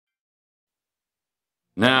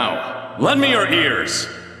Now, lend me your ears!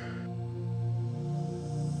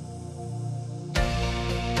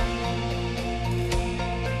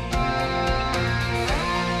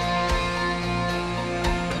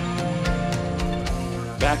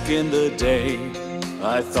 Back in the day,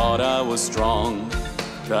 I thought I was strong,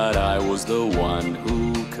 that I was the one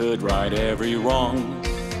who could right every wrong.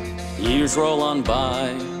 Years roll on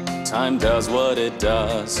by, time does what it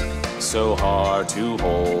does. So hard to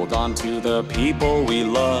hold on to the people we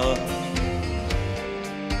love.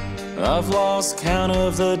 I've lost count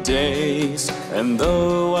of the days, and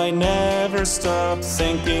though I never stop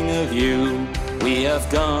thinking of you, we have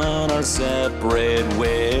gone our separate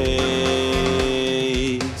ways.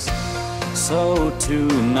 So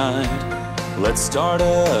tonight, let's start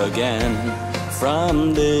again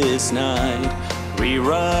from this night.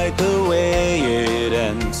 Rewrite the way it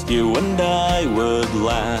ends. You and I would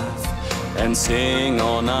laugh and sing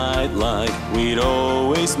all night like we'd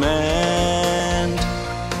always meant.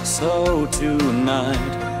 So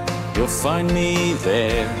tonight, you'll find me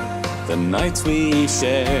there. The nights we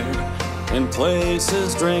shared, in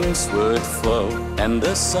places drinks would flow, and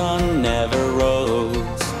the sun never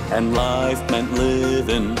rose, and life meant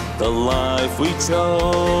living the life we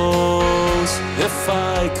chose. If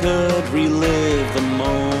I could relive the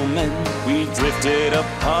moment we drifted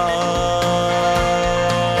apart,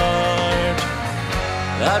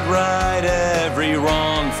 I'd right every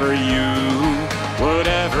wrong for you.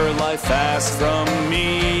 Whatever life asks from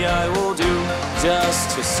me, I will do,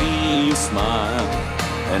 just to see you smile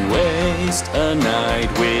and waste a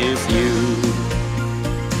night with you.